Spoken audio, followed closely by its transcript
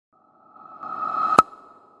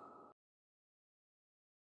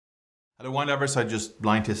Hello wine lovers, I just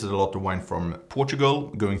blind tested a lot of wine from Portugal,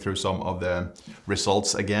 going through some of the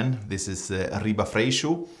results again. This is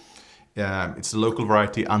Ribafreixo. It's the local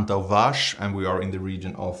variety Alentejo, and we are in the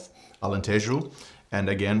region of Alentejo. And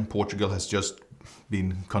again, Portugal has just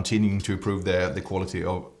been continuing to improve the quality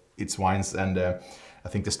of its wines, and I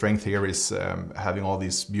think the strength here is having all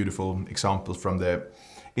these beautiful examples from the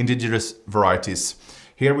indigenous varieties.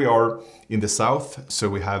 Here we are in the south, so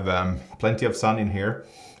we have plenty of sun in here.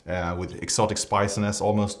 With exotic spiciness,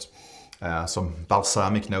 almost some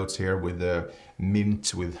balsamic notes here with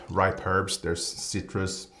mint, with ripe herbs. There's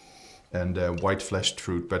citrus and white fleshed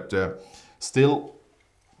fruit, but still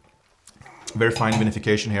very fine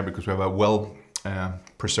vinification here because we have a well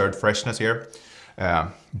preserved freshness here.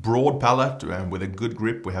 Broad palate with a good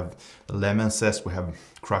grip. We have lemon zest, we have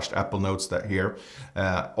crushed apple notes that here.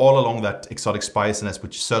 All along that exotic spiciness,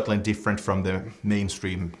 which is certainly different from the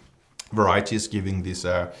mainstream varieties, giving this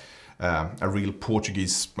a real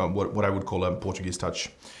Portuguese, what I would call a Portuguese touch.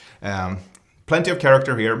 Plenty of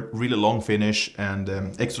character here, really long finish, and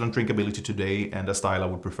excellent drinkability today, and a style I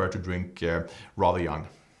would prefer to drink rather young.